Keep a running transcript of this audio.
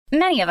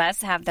Many of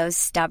us have those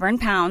stubborn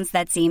pounds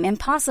that seem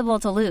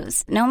impossible to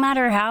lose, no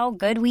matter how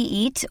good we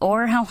eat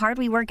or how hard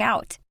we work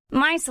out.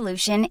 My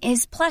solution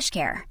is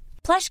PlushCare.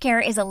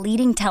 PlushCare is a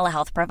leading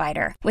telehealth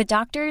provider with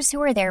doctors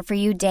who are there for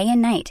you day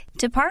and night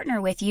to partner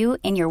with you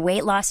in your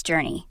weight loss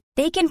journey.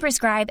 They can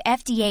prescribe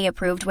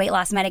FDA-approved weight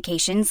loss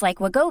medications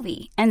like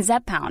Wegovy and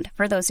Zepbound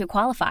for those who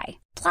qualify.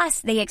 Plus,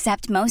 they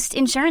accept most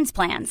insurance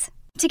plans.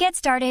 To get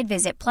started,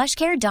 visit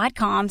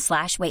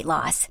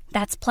plushcare.com/weightloss.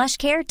 That's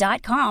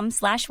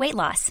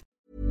plushcare.com/weightloss.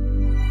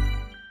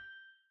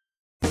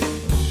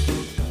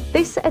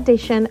 This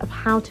edition of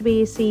How to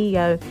Be a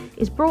CEO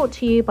is brought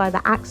to you by the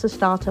AXA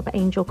Startup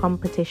Angel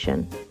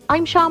Competition.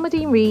 I'm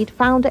Sharmadean Reed,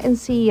 founder and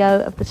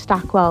CEO of The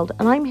Stack World,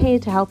 and I'm here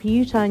to help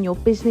you turn your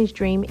business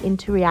dream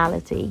into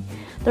reality.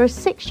 There are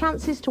 6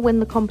 chances to win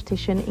the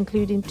competition,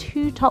 including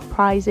 2 top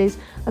prizes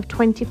of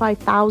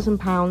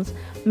 £25,000,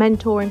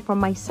 mentoring from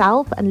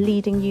myself and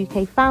leading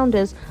UK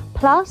founders,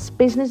 plus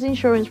business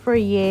insurance for a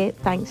year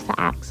thanks to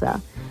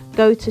AXA.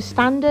 Go to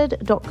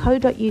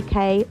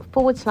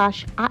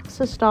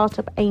standard.co.uk/AXA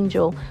Startup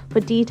Angel for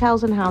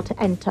details on how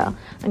to enter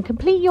and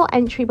complete your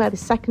entry by the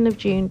 2nd of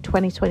June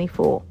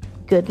 2024.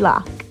 Good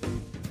luck.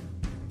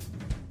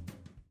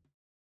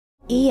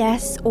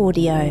 ES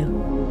Audio.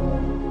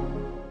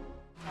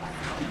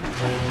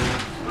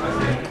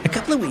 A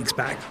couple of weeks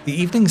back, the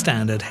Evening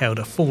Standard held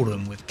a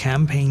forum with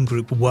campaign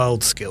group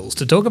WorldSkills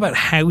to talk about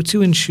how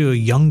to ensure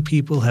young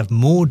people have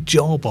more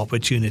job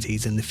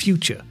opportunities in the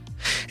future.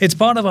 It's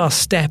part of our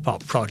Step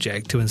Up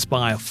project to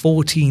inspire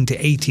 14 to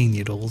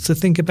 18-year-olds to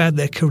think about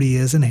their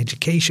careers and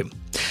education.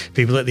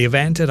 People at the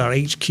event at our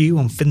HQ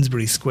on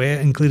Finsbury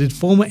Square included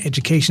former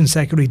Education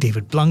Secretary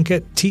David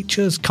Blunkett,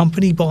 teachers,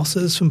 company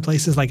bosses from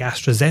places like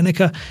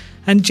AstraZeneca,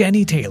 and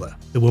Jenny Taylor,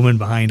 the woman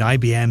behind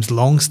IBM's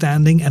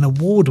long-standing and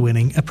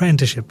award-winning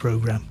apprenticeship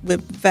programme. We're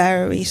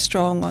very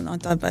strong on our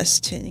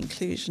diversity and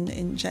inclusion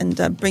in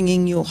gender,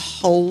 bringing your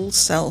whole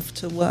self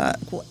to work,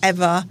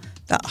 whatever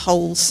that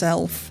whole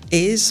self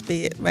is,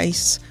 be it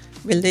race,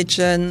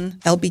 religion,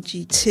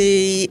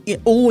 LGBT,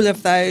 all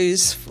of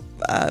those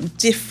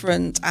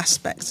different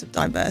aspects of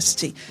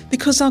diversity,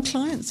 because our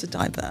clients are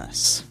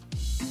diverse.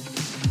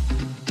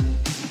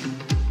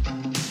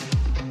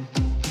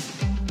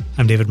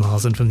 I'm David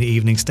Marsden from the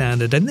Evening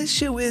Standard, and this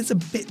show is a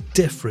bit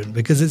different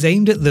because it's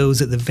aimed at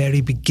those at the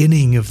very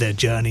beginning of their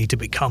journey to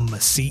become a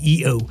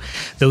CEO,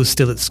 those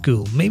still at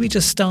school, maybe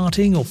just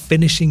starting or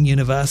finishing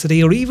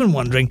university, or even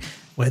wondering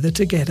whether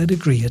to get a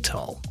degree at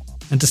all.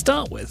 And to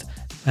start with,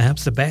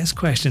 perhaps the best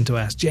question to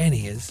ask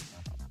Jenny is,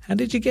 how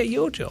did you get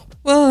your job?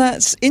 Well,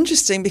 that's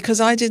interesting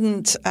because I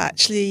didn't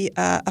actually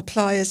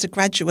apply as a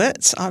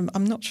graduate.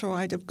 I'm not sure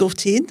I'd have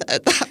got in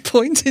at that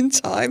point in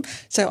time.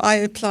 So I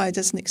applied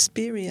as an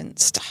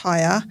experienced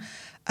hire,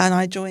 and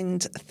I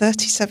joined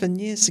 37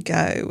 years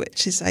ago,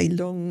 which is a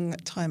long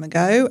time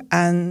ago.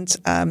 And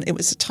it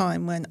was a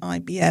time when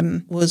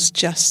IBM was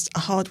just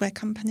a hardware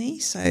company.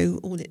 So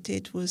all it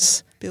did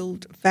was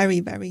build very,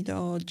 very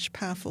large,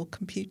 powerful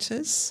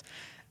computers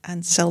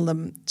and sell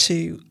them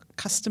to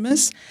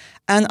customers.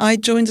 And I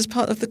joined as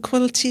part of the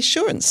quality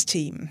assurance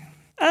team.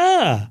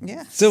 Ah,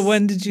 yes. So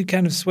when did you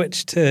kind of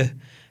switch to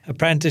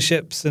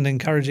apprenticeships and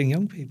encouraging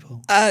young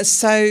people?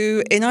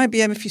 So in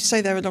IBM, if you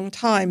stay there a long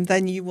time,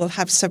 then you will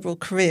have several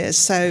careers.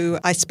 So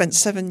I spent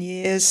 7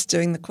 years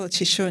doing the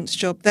quality assurance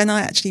job. Then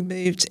I actually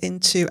moved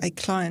into a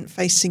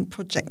client-facing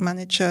project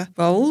manager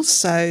role.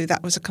 So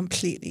that was a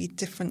completely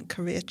different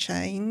career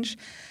change.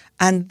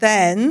 And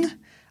then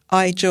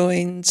I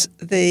joined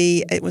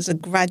it was a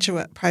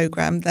graduate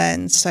program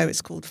then, so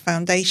it's called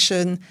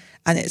Foundation,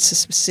 and it's a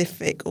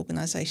specific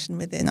organisation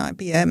within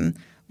IBM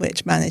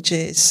which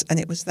manages, and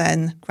it was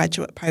then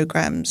graduate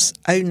programs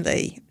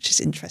only, which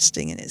is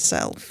interesting in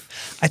itself.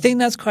 I think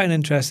that's quite an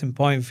interesting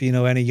point for,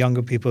 any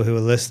younger people who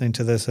are listening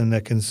to this and they're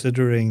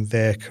considering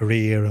their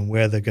career and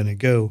where they're going to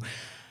go.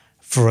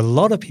 For a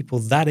lot of people,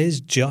 that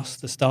is just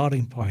the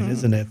starting point,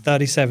 isn't it?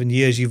 37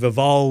 years, you've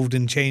evolved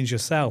and changed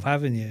yourself,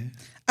 haven't you?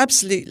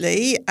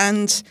 Absolutely.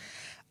 And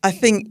I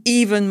think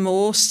even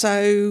more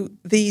so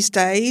these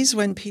days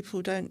when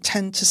people don't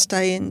tend to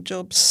stay in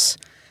jobs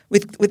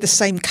with the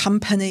same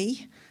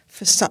company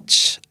for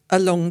such a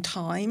long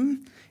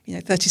time.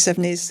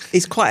 37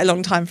 is quite a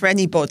long time for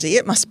anybody,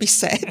 it must be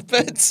said.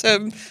 But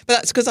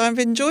that's because I've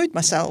enjoyed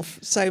myself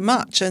so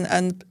much.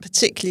 And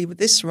particularly with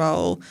this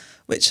role,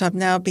 which I've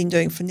now been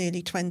doing for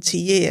nearly 20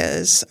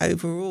 years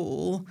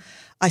overall,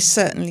 I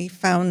certainly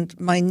found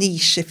my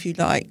niche, if you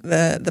like,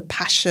 the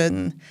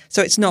passion.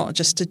 So it's not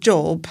just a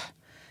job.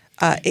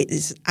 It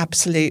is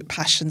absolute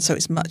passion. So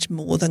it's much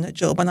more than a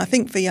job. And I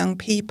think for young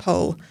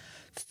people,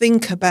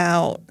 think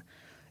about,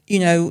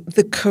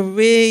 the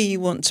career you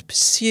want to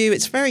pursue.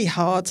 It's very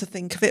hard to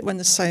think of it when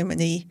there's so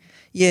many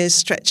years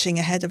stretching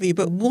ahead of you.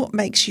 But what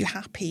makes you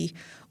happy?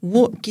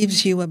 What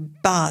gives you a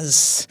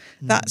buzz?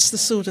 That's the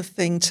sort of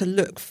thing to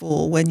look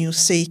for when you're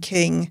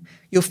seeking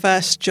your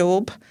first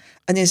job.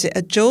 And is it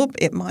a job?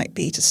 It might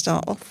be to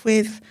start off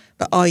with,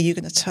 but are you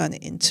going to turn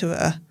it into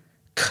a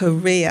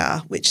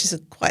career, which is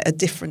quite a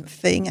different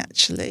thing,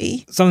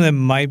 actually. Something that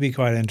might be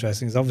quite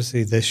interesting is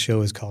obviously this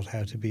show is called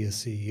How to Be a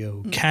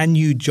CEO. Can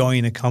you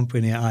join a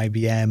company at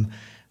IBM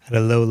at a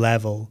low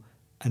level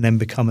and then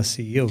become a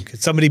CEO?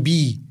 Could somebody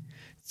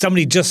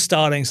just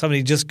starting,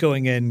 somebody just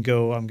going in,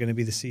 I'm going to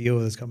be the CEO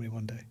of this company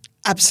one day?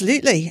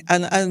 Absolutely.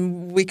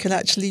 And we can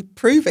actually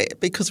prove it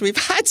because we've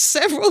had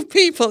several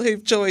people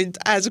who've joined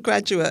as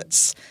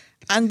graduates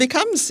and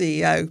become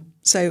CEO.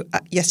 So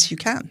yes, you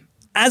can.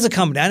 As a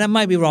company, and I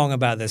might be wrong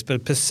about this,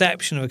 but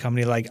perception of a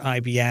company like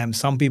IBM,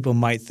 some people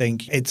might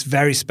think it's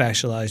very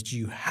specialized.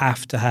 You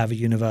have to have a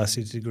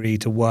university degree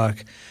to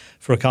work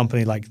for a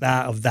company like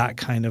that, of that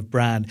kind of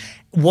brand.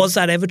 Was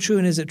that ever true,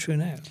 and is it true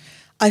now?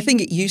 I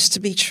think it used to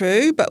be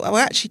true, but we're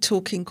actually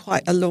talking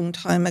quite a long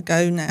time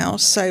ago now.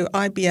 So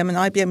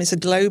IBM is a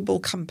global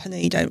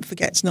company. Don't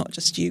forget, it's not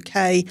just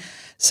UK.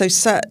 So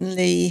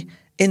certainly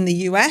in the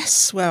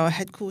US, where our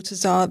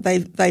headquarters are,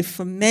 they've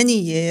for many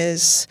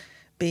years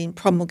been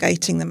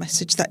promulgating the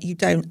message that you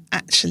don't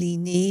actually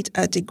need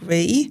a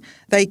degree.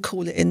 They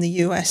call it in the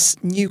US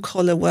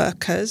new-collar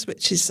workers,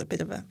 which is a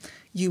bit of a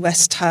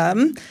US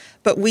term.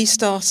 But we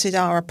started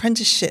our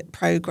apprenticeship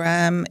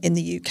program in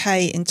the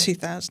UK in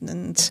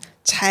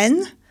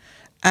 2010,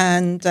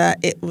 and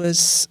it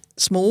was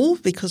small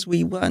because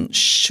we weren't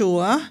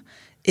sure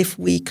if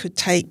we could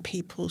take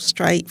people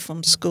straight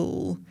from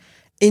school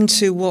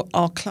into what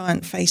are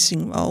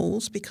client-facing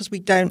roles, because we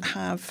don't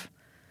have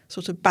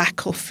sort of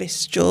back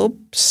office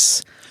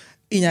jobs,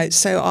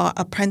 so our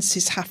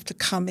apprentices have to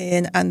come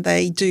in and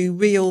they do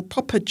real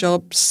proper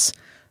jobs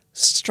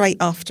straight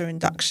after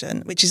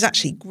induction, which is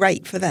actually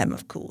great for them,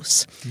 of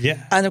course.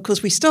 Yeah. And of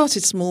course, we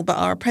started small, but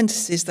our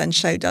apprentices then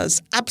showed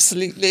us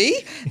absolutely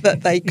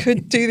that they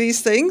could do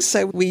these things.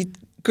 So we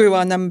grew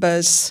our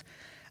numbers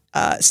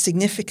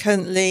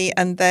significantly.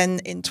 And then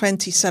in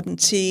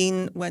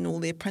 2017, when all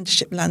the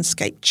apprenticeship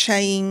landscape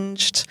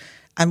changed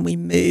and we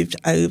moved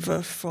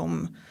over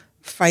from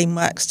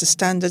frameworks to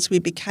standards, we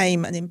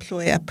became an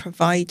employer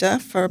provider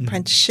for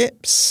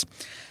apprenticeships,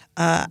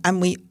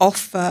 and we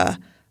offer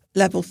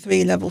level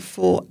 3, level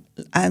 4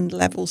 and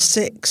level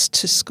 6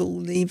 to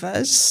school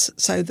leavers.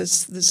 So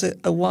there's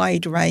a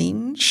wide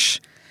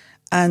range,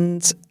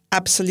 and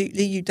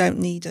absolutely you don't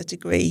need a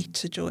degree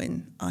to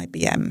join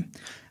IBM.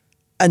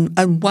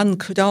 And one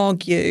could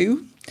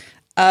argue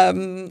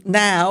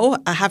now,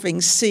 having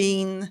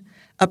seen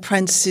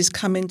apprentices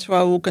come into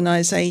our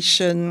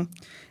organisation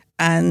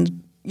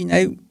and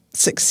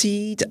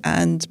succeed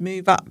and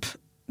move up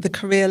the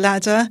career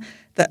ladder,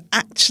 that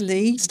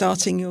actually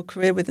starting your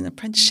career with an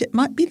apprenticeship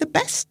might be the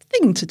best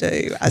thing to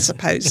do as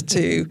opposed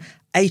to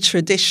a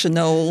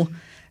traditional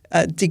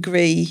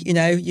degree,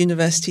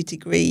 university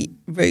degree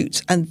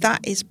route. And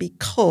that is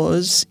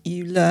because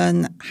you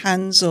learn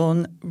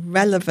hands-on,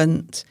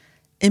 relevant,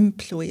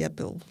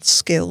 employable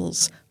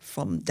skills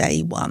from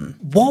day one.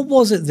 What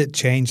was it that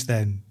changed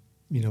then?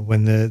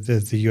 When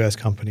the US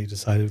company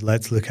decided,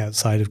 let's look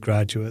outside of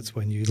graduates,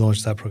 when you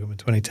launched that program in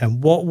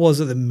 2010, what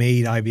was it that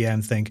made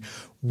IBM think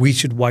we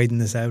should widen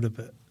this out a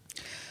bit?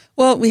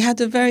 Well, we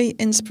had a very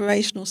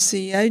inspirational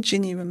CEO,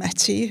 Ginny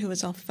Rometty, who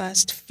was our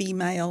first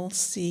female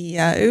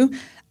CEO.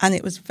 And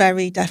it was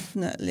very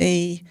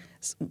definitely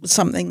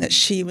something that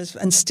she was,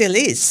 and still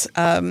is.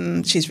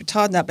 She's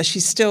retired now, but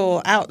she's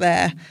still out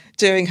there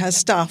doing her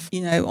stuff,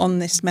 on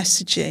this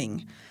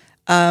messaging.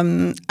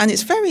 And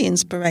it's very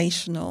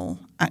inspirational,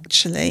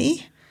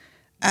 actually.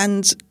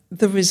 And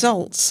the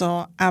results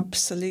are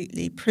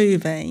absolutely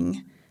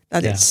proving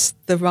that it's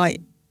the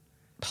right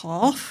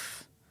path.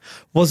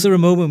 Was there a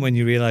moment when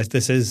you realised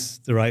this is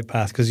the right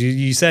path? Because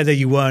you said that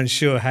you weren't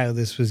sure how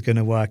this was going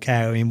to work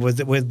out. I mean, was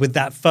it with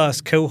that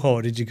first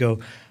cohort, did you go,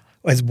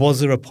 was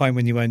there a point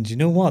when you went, you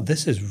know what,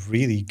 this is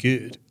really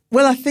good?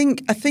 Well, I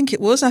think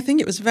it was. I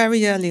think it was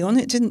very early on.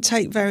 It didn't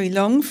take very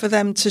long for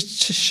them to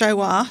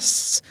show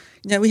us.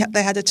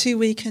 They had a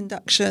 2-week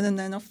induction and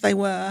then off they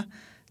were,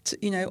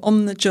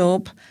 on the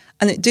job.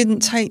 And it didn't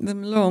take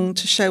them long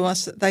to show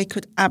us that they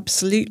could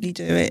absolutely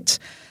do it.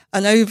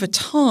 And over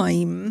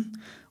time,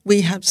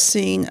 we have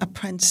seen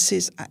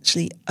apprentices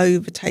actually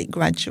overtake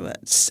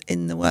graduates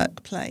in the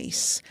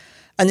workplace.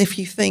 And if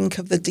you think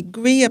of the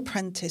degree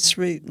apprentice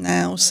route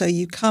now, so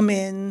you come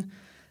in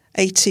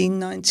 18,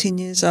 19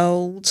 years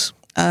old,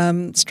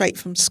 straight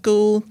from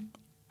school,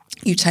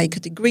 you take a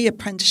degree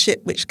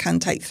apprenticeship, which can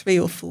take 3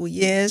 or 4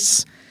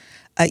 years.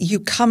 You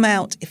come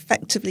out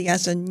effectively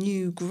as a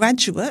new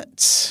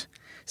graduate,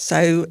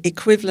 so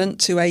equivalent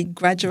to a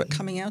graduate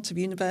coming out of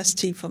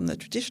university from the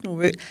traditional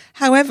route.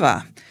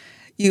 However,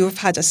 you have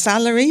had a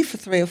salary for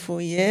 3 or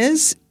 4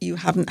 years. You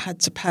haven't had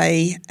to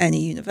pay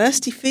any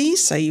university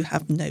fees, so you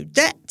have no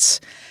debt.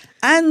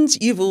 And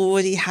you've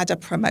already had a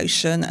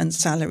promotion and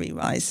salary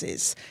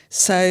rises.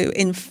 So,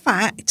 in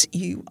fact,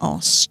 you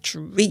are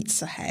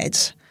streets ahead.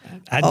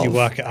 And you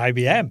work at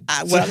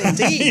IBM. Well,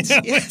 indeed.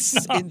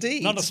 Yes,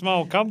 indeed. Not a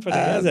small company,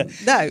 is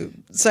it? No.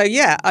 So,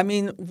 yeah, I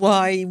mean,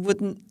 why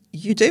wouldn't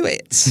you do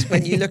it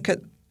when you look at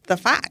the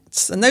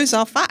facts? And those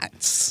are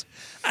facts.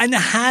 And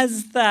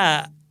has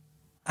that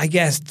I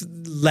guess,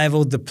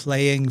 leveled the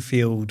playing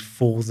field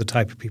for the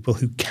type of people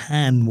who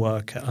can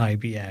work at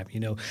IBM. You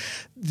know,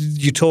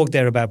 you talked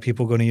there about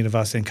people going to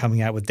university and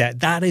coming out with debt.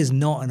 That is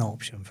not an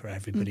option for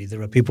everybody.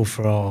 There are people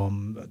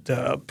from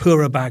the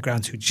poorer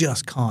backgrounds who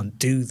just can't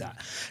do that.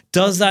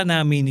 Does that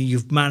now mean that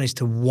you've managed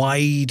to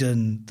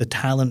widen the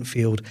talent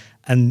field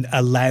and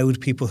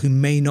allowed people who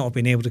may not have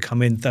been able to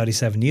come in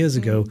 37 years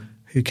ago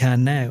who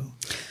can now?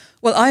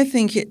 Well, I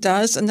think it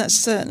does, and that's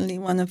certainly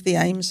one of the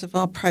aims of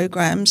our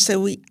programme.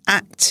 So we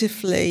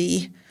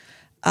actively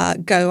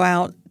go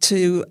out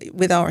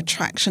with our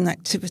attraction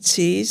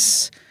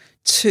activities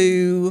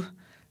to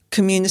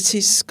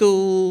communities,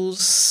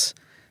 schools,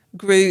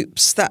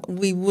 groups that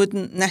we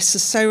wouldn't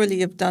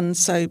necessarily have done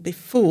so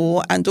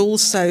before, and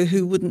also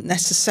who wouldn't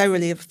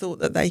necessarily have thought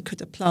that they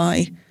could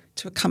apply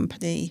to a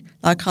company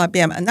like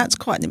IBM. And that's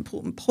quite an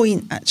important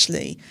point,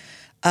 actually.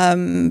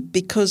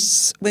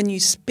 Because when you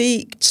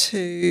speak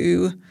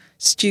to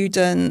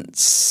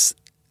students,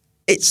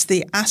 it's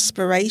the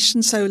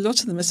aspiration. So a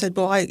lot of them have said,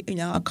 well, I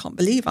can't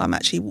believe I'm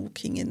actually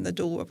walking in the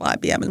door of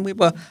IBM. And we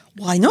were,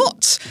 why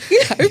not?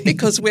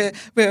 Because we're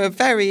a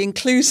very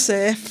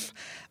inclusive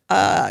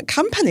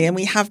company, and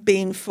we have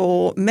been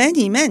for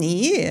many, many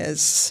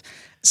years.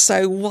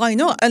 So why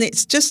not? And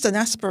it's just an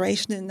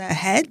aspiration in their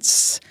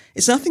heads.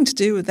 It's nothing to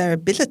do with their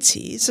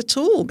abilities at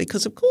all,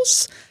 because, of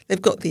course,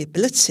 they've got the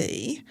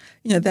ability.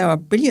 There are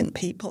brilliant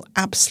people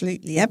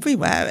absolutely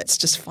everywhere. It's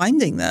just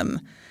finding them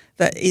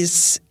that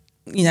is,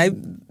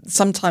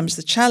 sometimes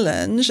the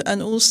challenge,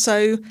 and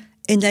also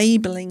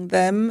enabling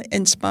them,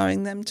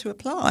 inspiring them to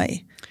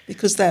apply,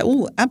 because they're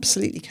all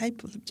absolutely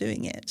capable of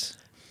doing it.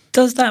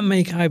 Does that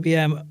make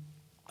IBM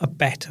a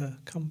better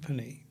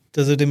company?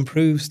 Does it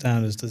improve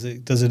standards? Does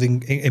it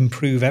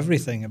improve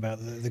everything about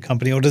the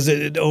company, or does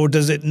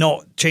it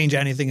not change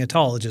anything at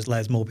all? It just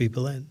lets more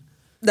people in.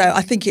 No,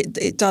 I think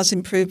it does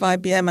improve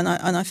IBM,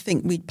 and I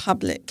think we'd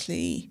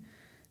publicly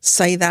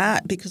say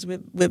that, because we're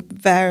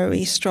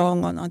very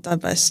strong on our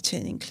diversity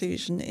and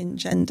inclusion in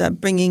gender,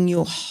 bringing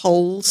your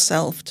whole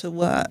self to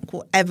work,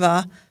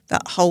 whatever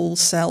that whole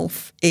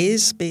self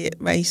is, be it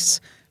race,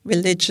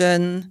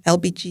 religion,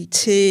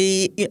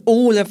 LGBT,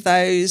 all of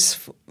those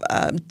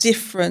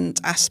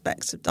different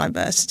aspects of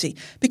diversity,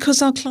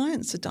 because our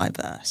clients are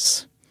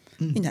diverse.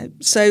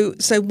 So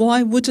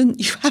why wouldn't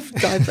you have a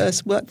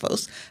diverse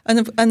workforce?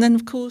 And then,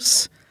 of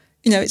course,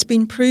 it's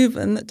been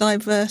proven that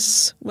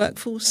diverse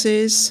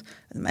workforces,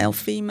 the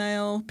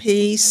male-female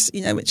piece,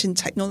 which in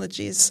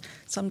technology is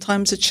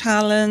sometimes a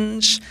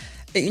challenge,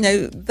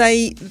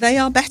 they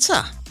are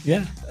better.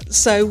 Yeah.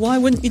 So why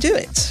wouldn't you do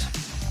it?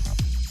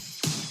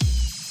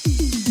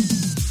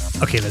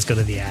 Okay, let's go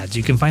to the ads.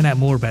 You can find out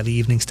more about the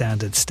Evening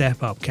Standard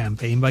Step Up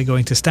campaign by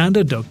going to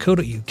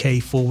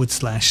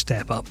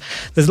standard.co.uk/step up.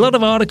 There's a lot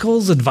of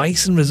articles,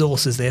 advice and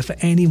resources there for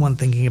anyone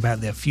thinking about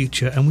their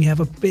future, and we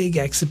have a big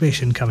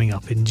exhibition coming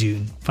up in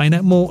June. Find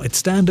out more at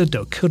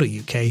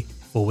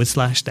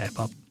standard.co.uk/step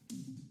up.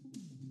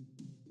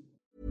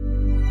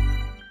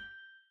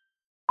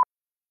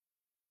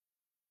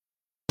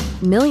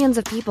 Millions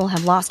of people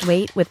have lost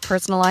weight with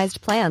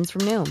personalized plans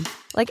from Noom.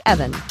 Like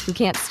Evan, who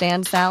can't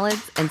stand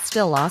salads and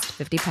still lost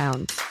 50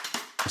 pounds.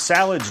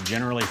 Salads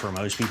generally for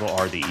most people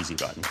are the easy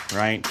button,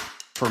 right?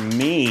 For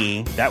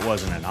me, that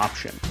wasn't an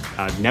option.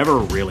 I never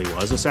really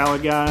was a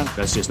salad guy.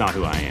 That's just not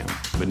who I am.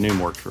 But Noom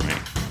worked for me.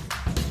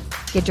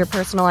 Get your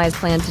personalized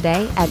plan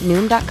today at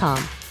Noom.com.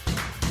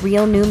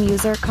 Real Noom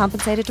user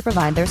compensated to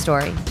provide their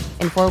story.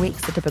 In 4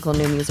 weeks, the typical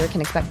Noom user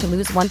can expect to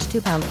lose 1 to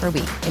 2 pounds per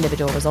week.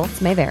 Individual results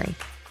may vary.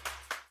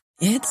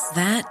 It's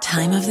that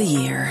time of the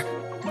year.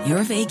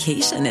 Your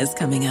vacation is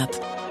coming up.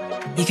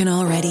 You can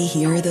already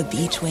hear the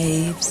beach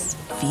waves,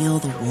 feel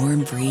the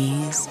warm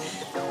breeze,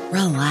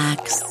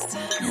 relax,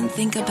 and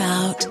think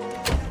about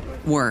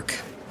work.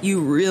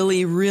 You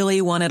really,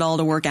 really want it all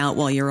to work out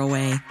while you're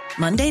away.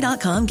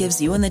 Monday.com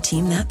gives you and the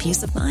team that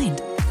peace of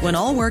mind. When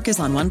all work is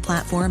on one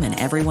platform and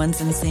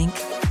everyone's in sync,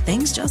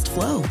 things just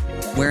flow.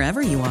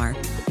 Wherever you are,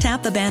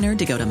 tap the banner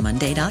to go to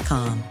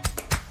Monday.com.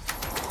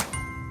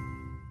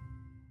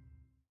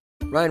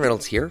 Ryan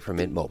Reynolds here from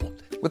Mint Mobile.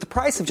 With the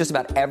price of just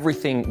about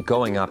everything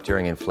going up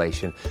during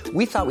inflation,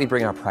 we thought we'd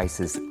bring our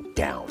prices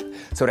down.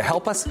 So to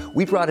help us,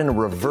 we brought in a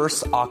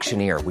reverse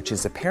auctioneer, which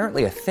is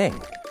apparently a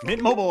thing.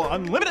 Mint Mobile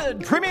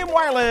Unlimited Premium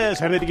Wireless.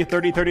 How to get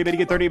 30, 30, bit to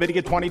get 30, bit to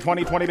get 20,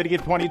 20, 20, bit to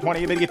get 20,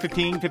 20, bit to get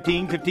 15,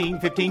 15, 15,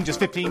 15, just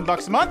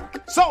 $15 a month?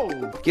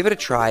 Sold! Give it a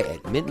try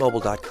at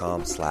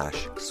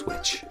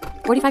mintmobile.com/switch.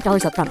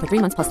 $45 up front for 3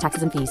 months plus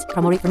taxes and fees.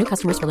 Promo rate for new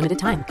customers for limited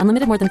time.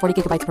 Unlimited more than 40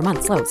 gigabytes per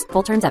month. Slows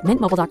full terms at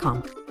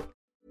mintmobile.com.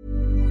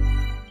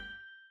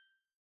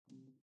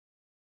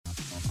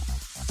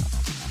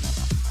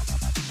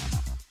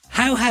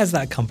 How has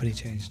that company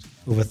changed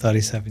over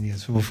 37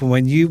 years? From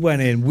when you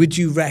went in, would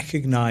you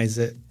recognize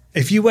it?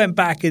 If you went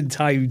back in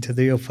time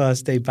to your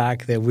first day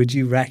back there, would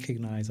you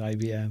recognize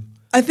IBM?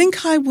 I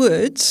think I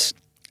would,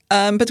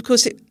 but of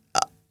course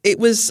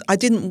I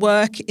didn't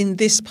work in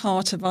this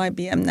part of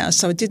IBM now,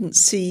 so I didn't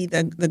see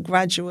the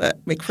graduate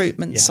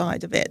recruitment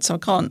side of it, so I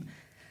can't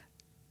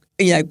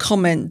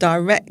comment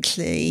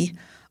directly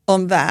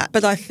on that.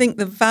 But I think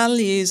the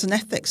values and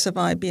ethics of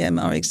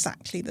IBM are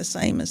exactly the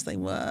same as they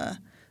were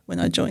when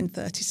I joined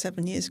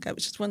 37 years ago,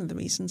 which is one of the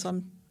reasons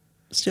I'm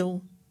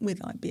still with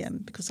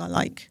IBM, because I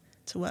like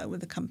to work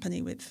with a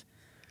company with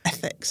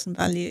ethics and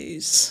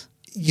values.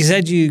 You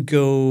said you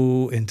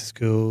go into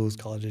schools,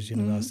 colleges,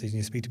 universities, and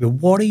you speak to people.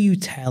 What are you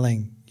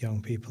telling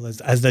young people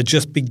as they're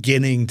just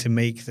beginning to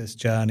make this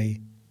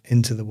journey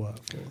into the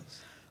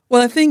workforce?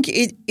 Well, I think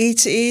it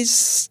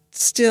is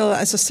still,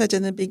 as I said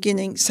in the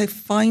beginning, so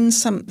find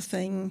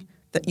something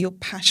that you're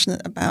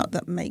passionate about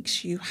that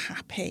makes you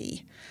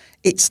happy.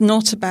 It's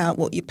not about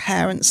what your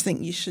parents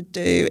think you should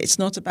do. It's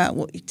not about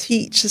what your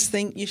teachers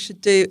think you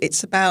should do.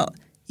 It's about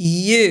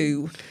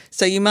you.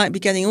 So you might be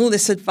getting all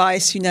this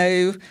advice,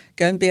 go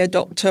and be a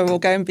doctor or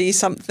go and be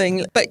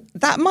something, but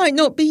that might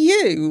not be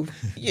you.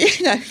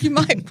 You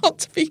might want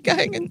to be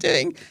going and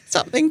doing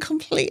something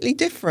completely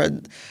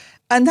different.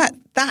 And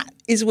that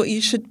is what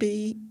you should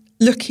be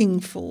looking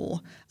for.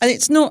 And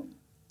it's not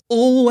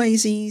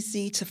always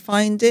easy to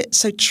find it.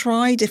 So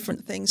try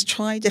different things,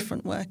 try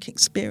different work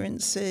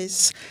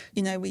experiences.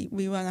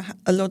 We run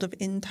a lot of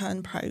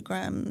intern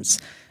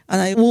programs,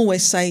 and I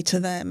always say to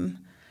them,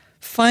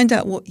 find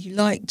out what you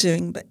like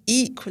doing, but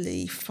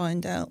equally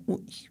find out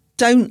what you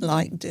don't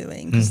like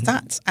doing, because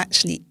that's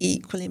actually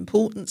equally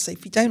important. So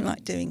if you don't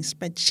like doing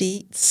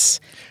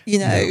spreadsheets,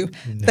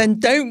 then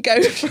don't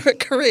go for a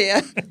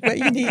career where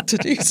you need to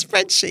do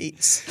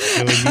spreadsheets.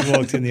 So when you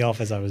walked in the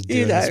office, I was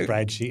doing a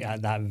spreadsheet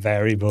at that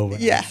very moment.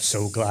 Yes.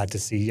 I'm so glad to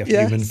see your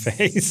human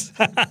face.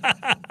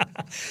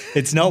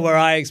 It's not where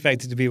I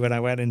expected to be when I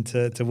went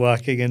into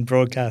working in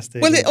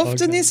broadcasting. Well, it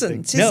often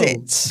isn't,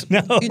 is it?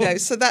 No.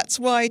 So that's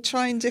why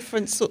trying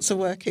different sorts of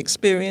work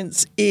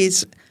experience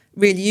is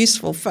really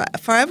useful. For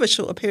however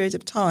short a period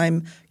of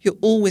time, you're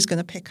always going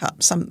to pick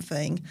up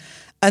something.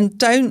 And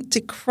don't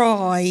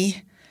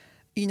decry,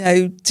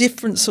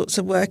 different sorts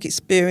of work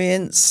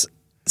experience.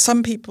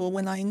 Some people,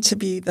 when I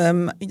interview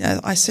them,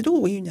 I said,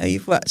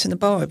 you've worked in a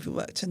bar, you've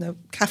worked in a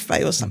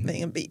cafe or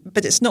something,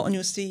 but it's not on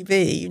your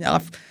CV.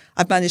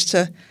 I've managed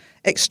to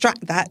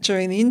extract that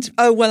during the interview.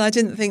 Oh, well, I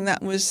didn't think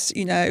that was,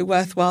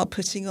 worthwhile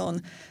putting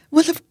on.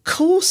 Well, of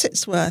course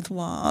it's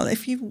worthwhile.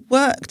 If you've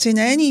worked in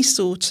any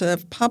sort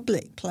of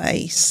public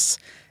place,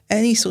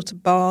 any sort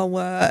of bar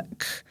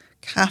work,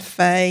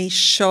 cafe,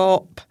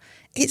 shop,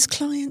 it's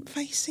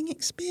client-facing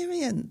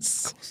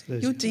experience.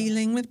 You're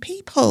dealing with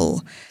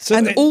people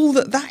and all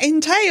that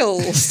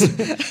entails.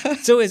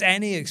 So is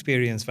any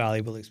experience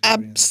valuable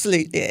experience?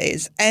 Absolutely it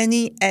is.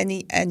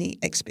 Any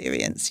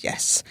experience,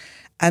 yes.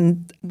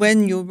 And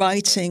when you're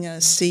writing a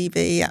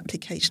CV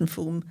application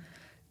form,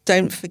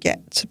 don't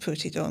forget to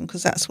put it on,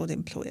 because that's what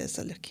employers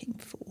are looking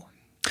for.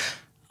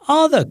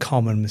 Are there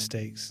common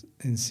mistakes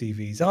in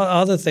CVs?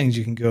 Are there things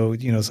you can go,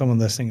 someone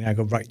listening now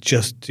go, right,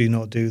 just do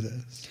not do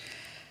this?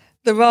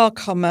 There are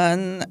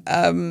common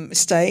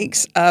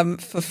mistakes.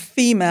 For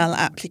female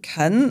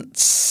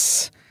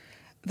applicants,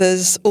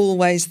 there's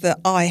always the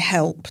I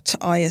helped,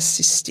 I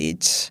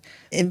assisted.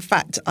 In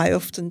fact, I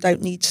often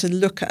don't need to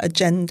look at a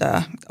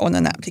gender on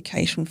an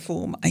application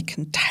form. I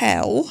can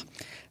tell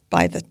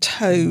by the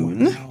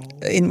tone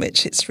in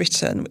which it's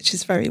written, which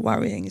is very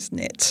worrying, isn't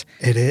it?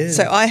 It is.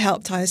 So I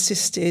helped, I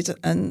assisted,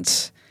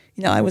 and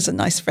I was a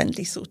nice,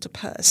 friendly sort of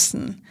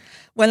person.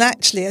 Well,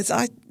 actually, as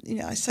I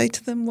say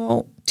to them,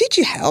 well, did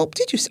you help?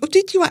 Or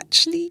did you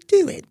actually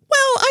do it?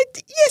 Well,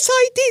 yes,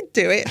 I did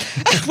do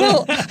it.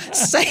 Well,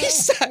 say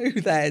so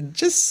then.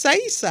 Just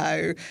say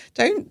so.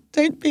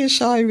 Don't be a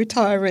shy,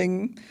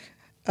 retiring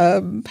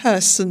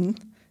person.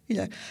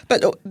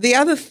 But the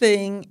other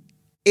thing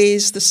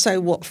is the so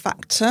what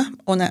factor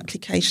on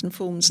application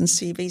forms and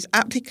CVs.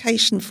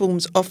 Application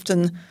forms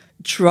often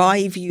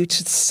drive you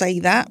to say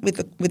that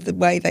with the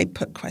way they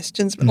put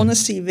questions. But on a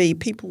CV,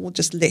 people will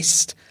just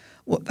list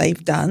what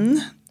they've done.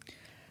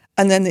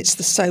 And then it's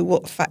the so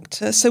what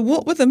factor. So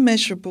what were the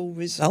measurable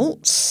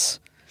results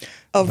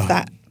of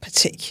that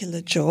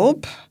particular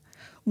job?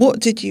 What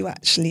did you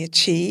actually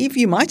achieve?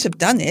 You might have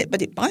done it,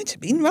 but it might have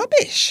been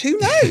rubbish. Who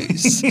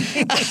knows?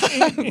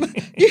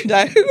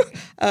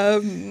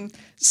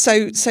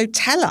 So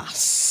tell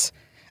us.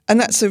 And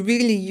that's a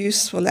really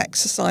useful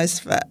exercise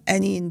for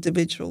any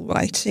individual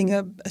writing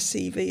a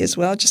CV as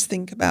well. Just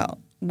think about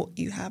what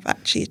you have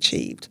actually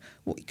achieved,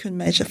 what you can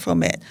measure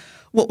from it.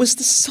 What was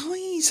the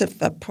size of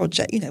the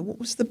project? What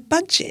was the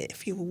budget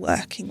if you were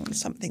working on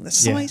something? The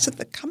size of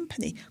the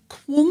company.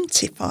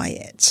 Quantify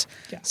it.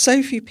 Yeah.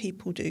 So few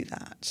people do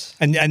that.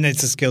 And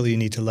it's a skill you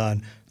need to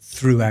learn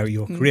throughout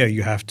your career.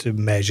 You have to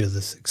measure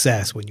the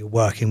success when you're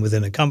working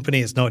within a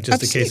company. It's not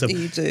just Absolutely, a case of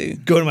you do.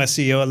 Go to my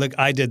CEO, look,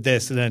 I did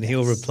this, and then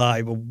he'll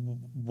reply,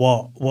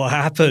 well, what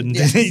happened?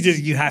 Yes.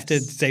 You have to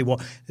say, well,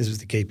 this was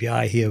the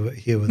KPI,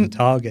 here were the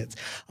targets.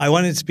 I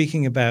wanted,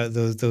 speaking about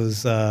those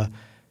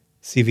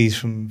CVs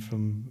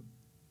from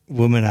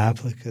women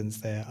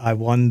applicants there, I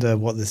wonder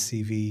what the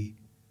CV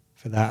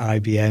for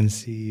that IBM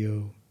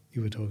CEO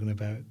you were talking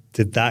about,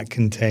 did that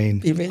contain?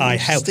 Be really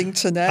interesting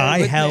to know. I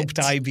helped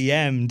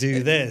IBM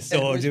do this,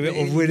 or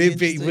would it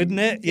be? Wouldn't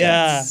it?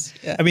 Yes.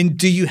 Yeah. I mean,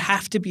 do you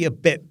have to be a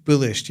bit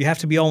bullish? Do you have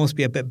to be almost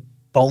a bit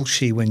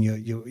bolshy when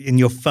you're in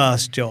your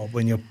first job,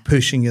 when you're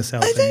pushing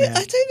yourself? I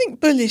don't think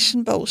bullish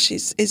and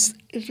bolshy is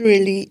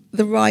really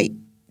the right.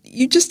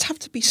 You just have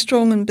to be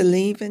strong and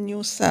believe in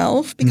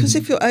yourself, because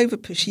if you're over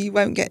pushy, you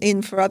won't get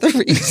in for other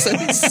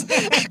reasons,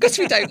 because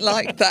we don't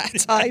like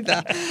that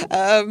either.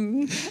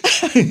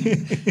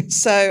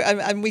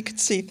 And we could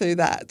see through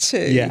that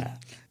too. Yeah.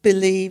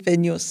 Believe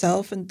in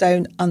yourself and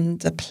don't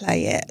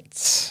underplay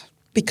it,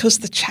 because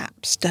the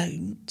chaps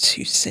don't,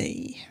 you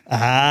see.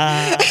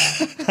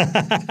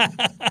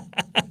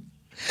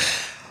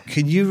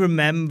 Can you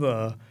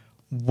remember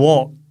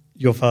what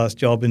your first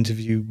job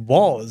interview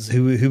was?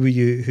 Who were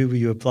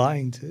you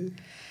applying to?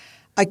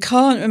 I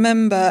can't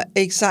remember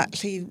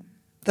exactly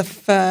the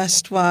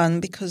first one,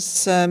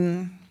 because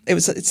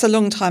it's a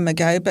long time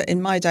ago. But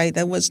in my day,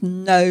 there was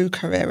no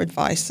career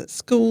advice at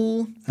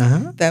school.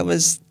 There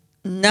was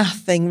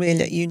nothing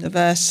really at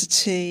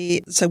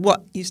university. So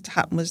what used to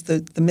happen was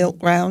the milk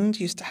round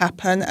used to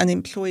happen, and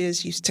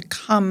employers used to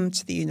come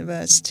to the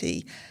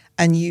university,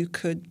 and you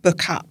could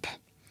book up.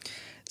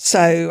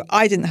 So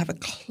I didn't have a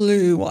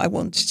clue what I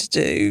wanted to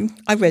do.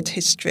 I read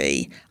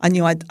history. I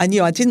knew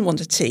I didn't want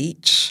to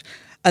teach,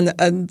 and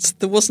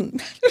there wasn't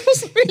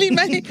really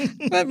many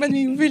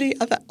really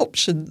other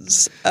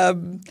options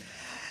from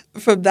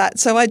that.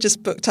 So I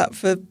just booked up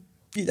for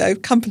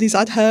companies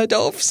I'd heard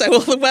of. So all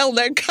the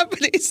well-known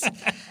companies.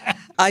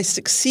 I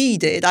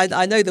succeeded.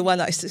 I know the one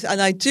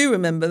and I do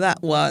remember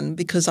that one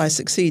because I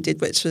succeeded,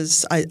 which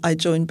was I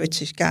joined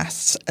British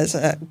Gas as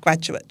a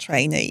graduate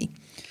trainee,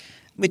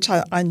 which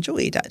I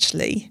enjoyed,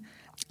 actually.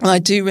 And I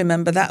do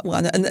remember that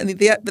one.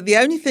 But the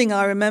only thing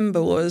I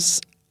remember was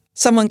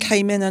someone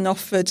came in and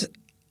offered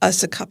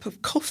us a cup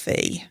of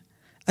coffee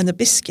and a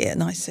biscuit.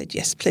 And I said,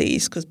 yes,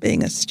 please, because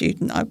being a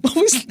student, I've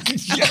always...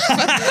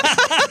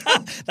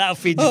 That'll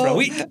feed you for a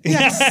week.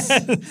 Yes.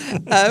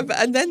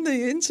 And then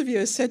the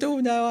interviewer said, oh,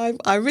 no,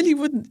 I really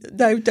wouldn't.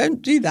 No,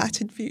 don't do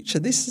that in future.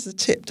 This is a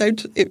tip.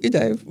 Don't,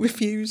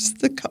 refuse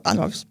the cup. And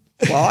I was,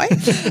 why?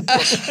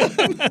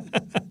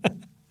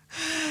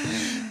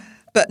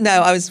 But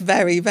no, I was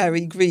very,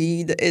 very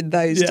green in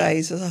those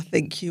days, as I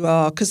think you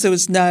are, because there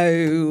was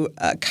no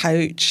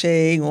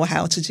coaching or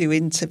how to do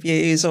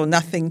interviews or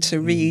nothing to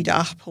read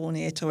up on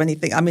it or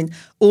anything. I mean,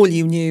 all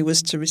you knew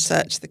was to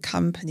research the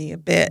company a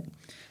bit.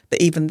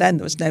 But even then,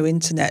 there was no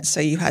internet,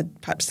 so you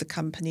had perhaps the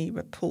company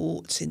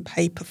reports in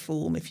paper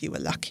form if you were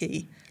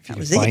lucky. That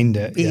was find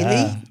it. Really?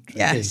 Yeah.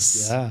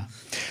 Yes. Yeah.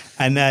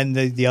 And then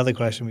the other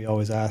question we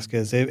always ask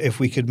is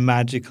if we could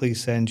magically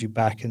send you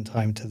back in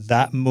time to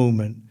that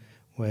moment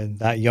when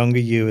that younger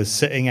you is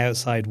sitting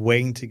outside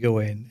waiting to go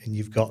in and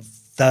you've got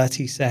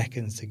 30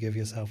 seconds to give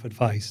yourself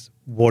advice,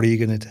 what are you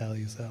going to tell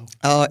yourself?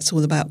 Oh, it's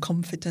all about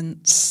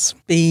confidence.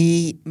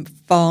 Be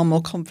far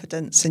more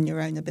confident in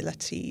your own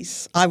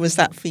abilities. I was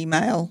that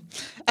female.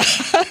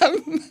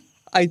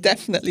 I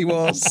definitely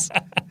was.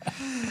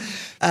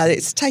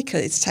 It's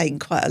taken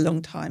quite a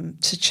long time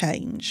to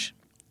change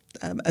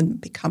and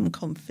become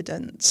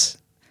confident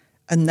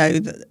and know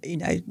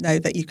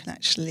that you can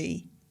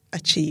actually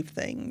achieve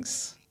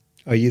things.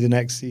 Are you the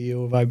next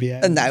CEO of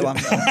IBM? No, I'm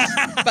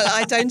not. But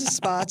I don't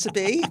aspire to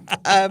be.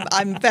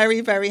 I'm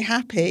very, very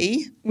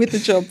happy with the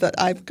job that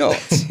I've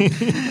got.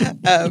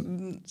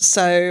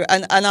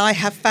 And I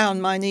have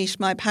found my niche,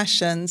 my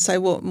passion. So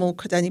what more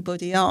could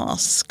anybody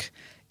ask?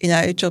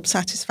 Job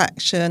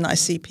satisfaction. I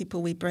see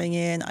people we bring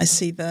in. I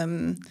see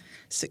them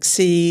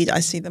succeed. I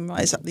see them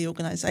rise up the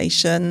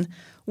organisation.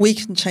 We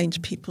can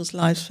change people's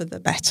lives for the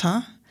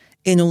better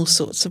in all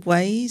sorts of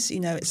ways.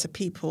 It's a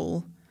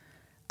people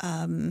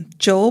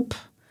job.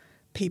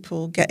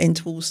 People get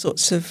into all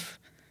sorts of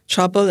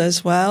trouble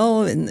as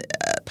well, and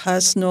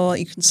personal.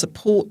 You can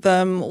support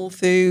them all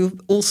through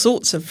all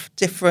sorts of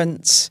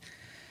different,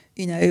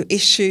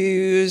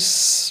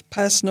 issues,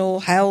 personal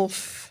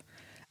health,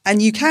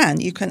 and you can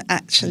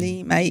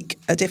actually make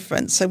a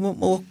difference. So what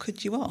more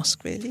could you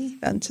ask, really,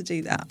 than to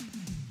do that?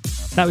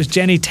 That was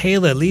Jenny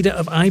Taylor, leader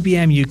of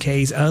IBM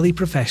UK's early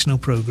professional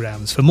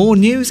programmes. For more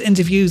news,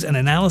 interviews and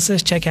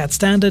analysis, check out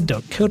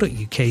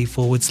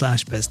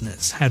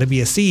standard.co.uk/business. How to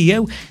Be a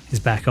CEO is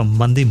back on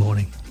Monday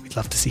morning. We'd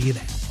love to see you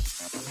there.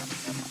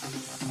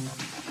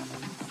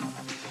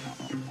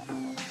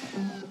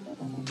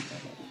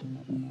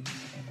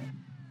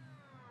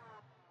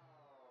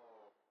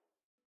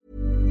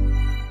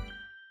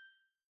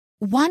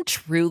 Want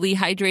truly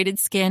hydrated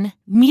skin?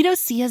 Meet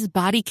Osea's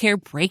Body Care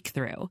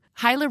Breakthrough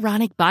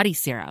Hyaluronic Body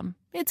Serum.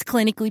 It's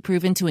clinically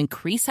proven to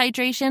increase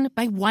hydration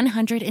by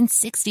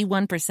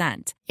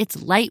 161%. It's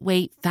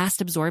lightweight,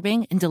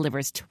 fast-absorbing, and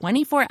delivers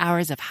 24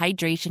 hours of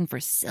hydration for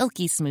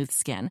silky smooth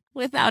skin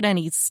without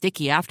any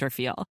sticky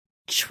afterfeel.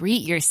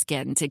 Treat your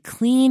skin to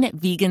clean,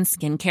 vegan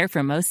skincare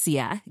from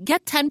Osea.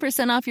 Get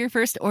 10% off your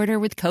first order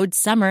with code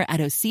SUMMER at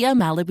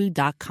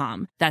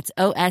OseaMalibu.com. That's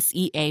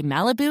OSEA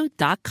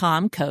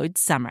Malibu.com, code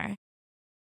SUMMER.